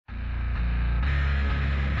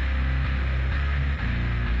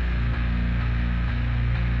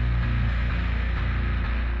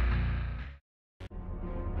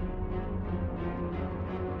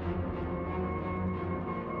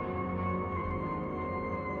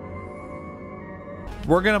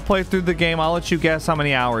we're gonna play through the game. I'll let you guess how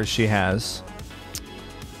many hours she has.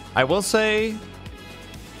 I will say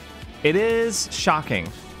it is shocking.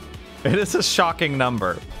 It is a shocking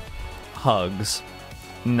number. Hugs.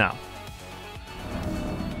 No.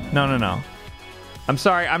 No, no, no. I'm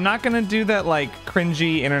sorry, I'm not gonna do that like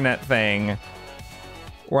cringy internet thing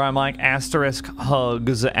where I'm like asterisk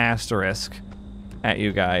hugs asterisk at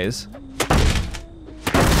you guys.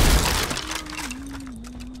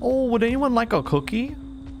 Oh, would anyone like a cookie?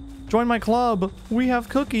 Join my club. We have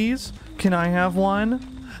cookies. Can I have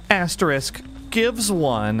one? Asterisk gives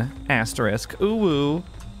one. Asterisk. Ooh, ooh.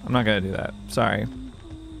 I'm not gonna do that. Sorry.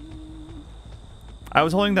 I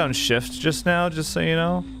was holding down shift just now, just so you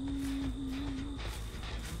know.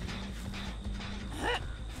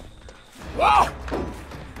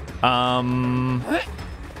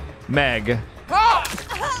 Meg.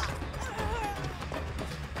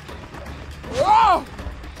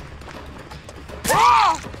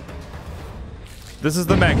 This is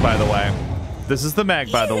the Meg, by the way. This is the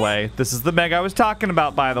Meg, by the way. This is the Meg I was talking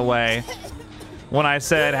about, by the way. When I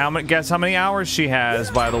said, guess how many hours she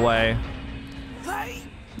has, by the way.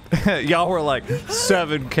 Y'all were like,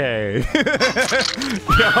 7K.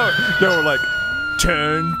 Y'all were like,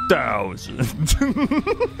 10,000.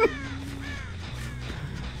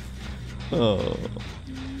 Oh.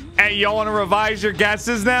 Hey, y'all want to revise your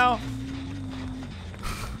guesses now?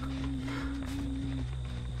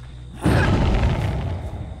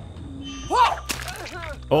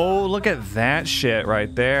 Oh, look at that shit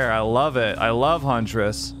right there. I love it. I love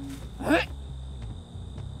Huntress.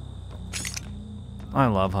 I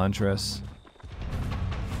love Huntress.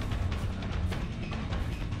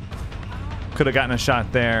 Could have gotten a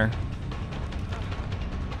shot there.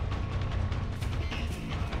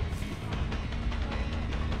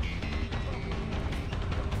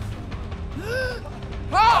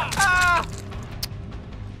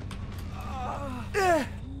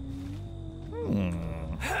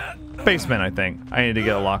 Basement, I think. I need to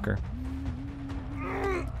get a locker.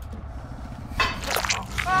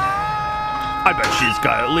 I bet she's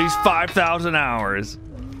got at least 5,000 hours.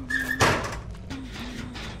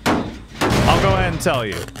 I'll go ahead and tell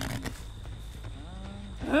you.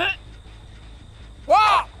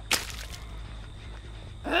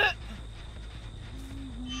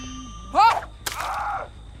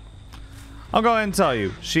 I'll go ahead and tell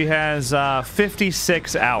you. She has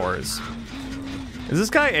 56 hours. Is this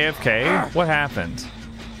guy AFK? What happened?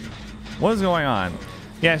 What is going on?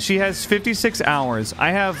 Yeah, she has 56 hours.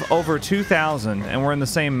 I have over 2,000, and we're in the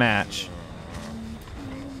same match.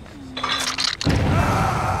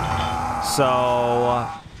 So,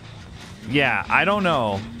 yeah, I don't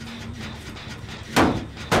know.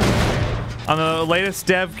 On the latest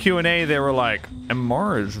dev Q&A, they were like,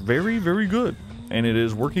 MMR is very, very good, and it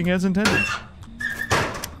is working as intended.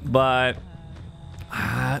 But,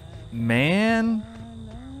 man,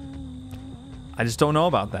 I just don't know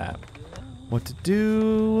about that. What to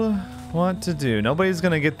do? What to do? Nobody's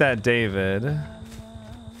gonna get that David.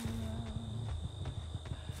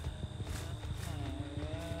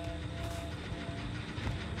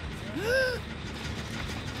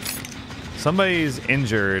 Somebody's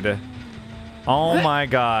injured. Oh my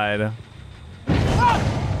god.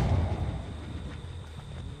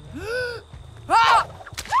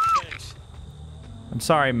 I'm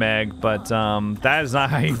sorry, Meg, but that is not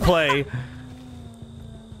how you play.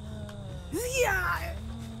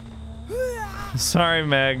 Sorry,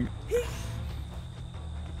 Meg.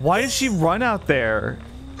 Why did she run out there?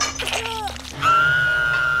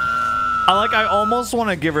 I almost want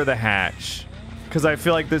to give her the hatch. Because I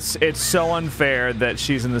feel like it's so unfair that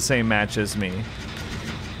she's in the same match as me.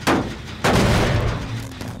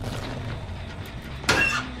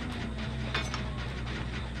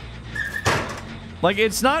 Like,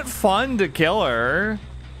 it's not fun to kill her.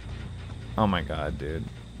 Oh my god, dude.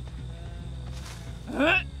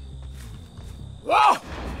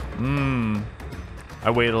 I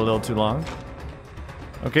waited a little too long.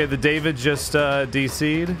 Okay, the David just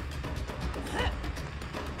DC'd.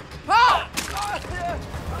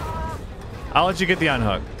 I'll let you get the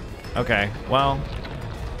unhook. Okay, well.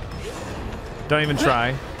 Don't even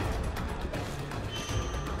try.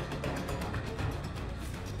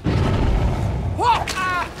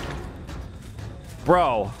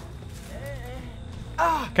 Bro.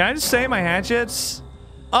 Can I just say my hatchets?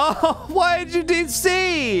 Oh, why did you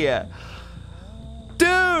DC?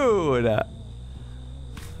 Dude.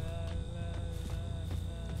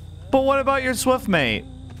 But what about your Swift mate?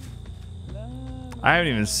 I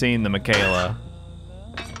haven't even seen the Michaela.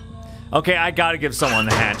 Okay, I gotta give someone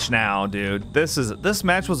the hatch now, dude. This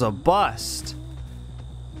match was a bust.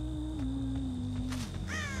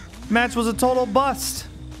 Match was a total bust.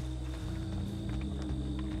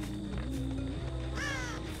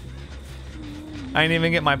 I didn't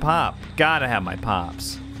even get my pop. Gotta have my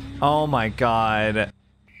pops. Oh my god.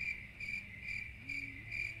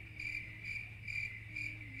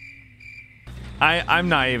 I'm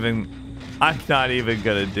not even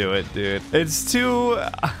gonna do it, dude. It's too...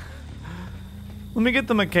 Let me get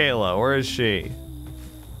the Michaela. Where is she?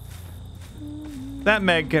 That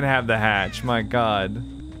Meg can have the hatch. My god.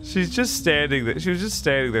 She's just standing there. She was just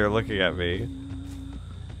standing there looking at me.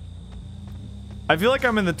 I feel like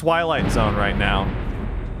I'm in the Twilight Zone right now.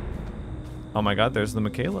 Oh my god, there's the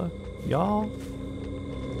Michaela. Y'all.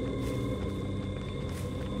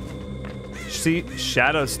 See?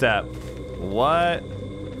 Shadow Step. What?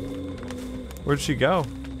 Where'd she go?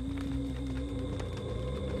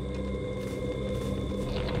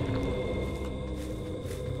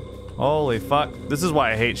 Holy fuck. This is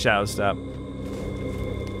why I hate Shadow Step.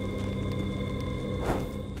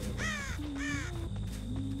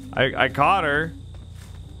 I caught her.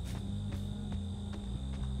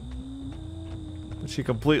 But she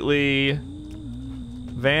completely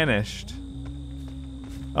vanished.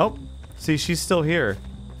 Oh, see, she's still here.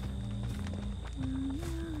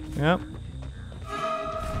 Yep.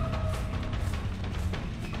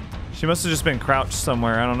 She must have just been crouched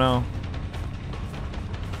somewhere, I don't know.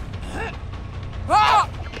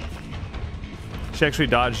 She actually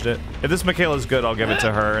dodged it. If this Michaela's good, I'll give it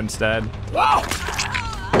to her instead.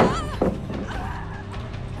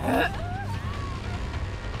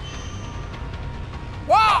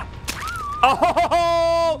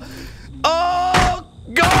 Oh! Oh!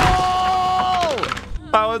 Goal!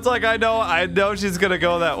 Oh, it's like I know she's gonna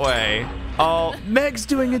go that way. Oh, Meg's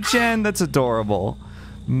doing a gen. That's adorable.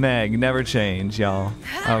 Meg, never change, y'all.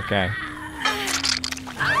 Okay.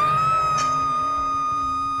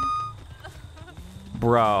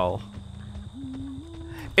 Bro.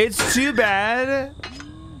 It's too bad.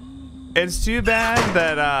 It's too bad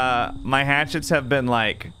that my hatchets have been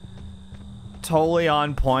like totally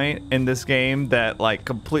on point in this game that like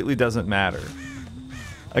completely doesn't matter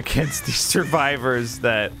against these survivors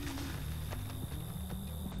that,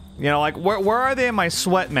 you know, like where are they in my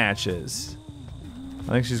sweat matches?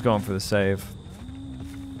 I think she's going for the save.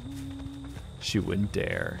 She wouldn't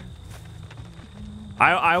dare.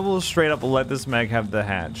 I will straight up let this Meg have the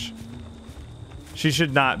hatch. She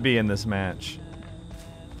should not be in this match.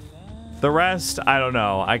 The rest, I don't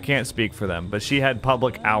know. I can't speak for them, but she had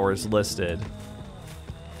public hours listed.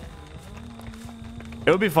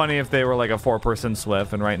 It would be funny if they were like a 4-person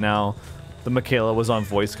SWF, and right now the Michaela was on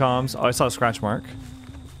voice comms. Oh, I saw a scratch mark.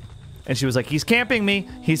 And she was like, he's camping me.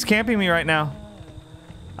 He's camping me right now.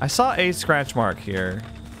 I saw a scratch mark here.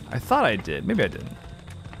 I thought I did. Maybe I didn't.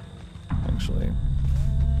 Actually.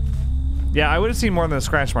 Yeah, I would have seen more than a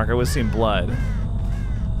scratch mark. I would have seen blood.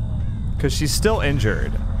 Because she's still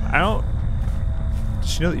injured. I don't... Does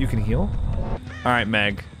she know that you can heal? Alright,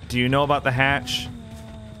 Meg. Do you know about the hatch?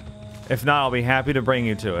 If not, I'll be happy to bring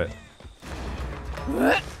you to it.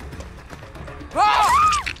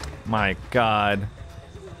 My god.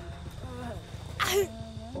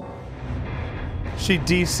 She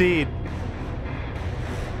DC'd.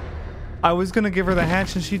 I was gonna give her the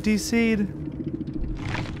hatch and she DC'd.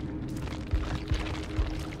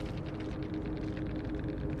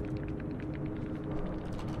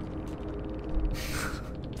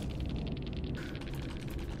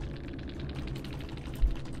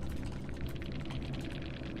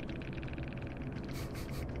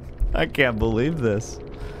 I can't believe this.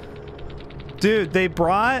 Dude, they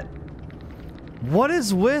brought... What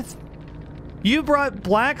is with... You brought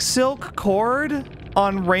black silk cord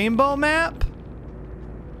on rainbow map?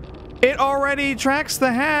 It already tracks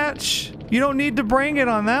the hatch. You don't need to bring it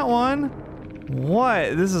on that one.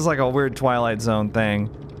 What? This is like a weird Twilight Zone thing.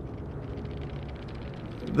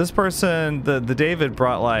 This person, the David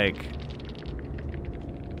brought like...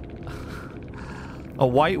 a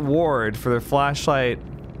white ward for their flashlight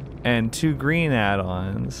and 2 green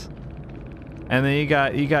add-ons. And then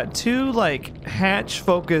you got 2 like hatch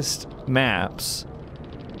focused maps.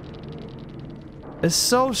 It's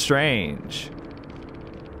so strange.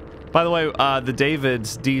 By the way, the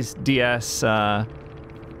David's DS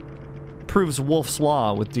proves Wolfe's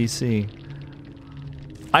Law with DC.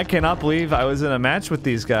 I cannot believe I was in a match with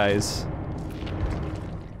these guys.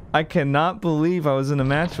 I cannot believe I was in a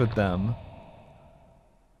match with them.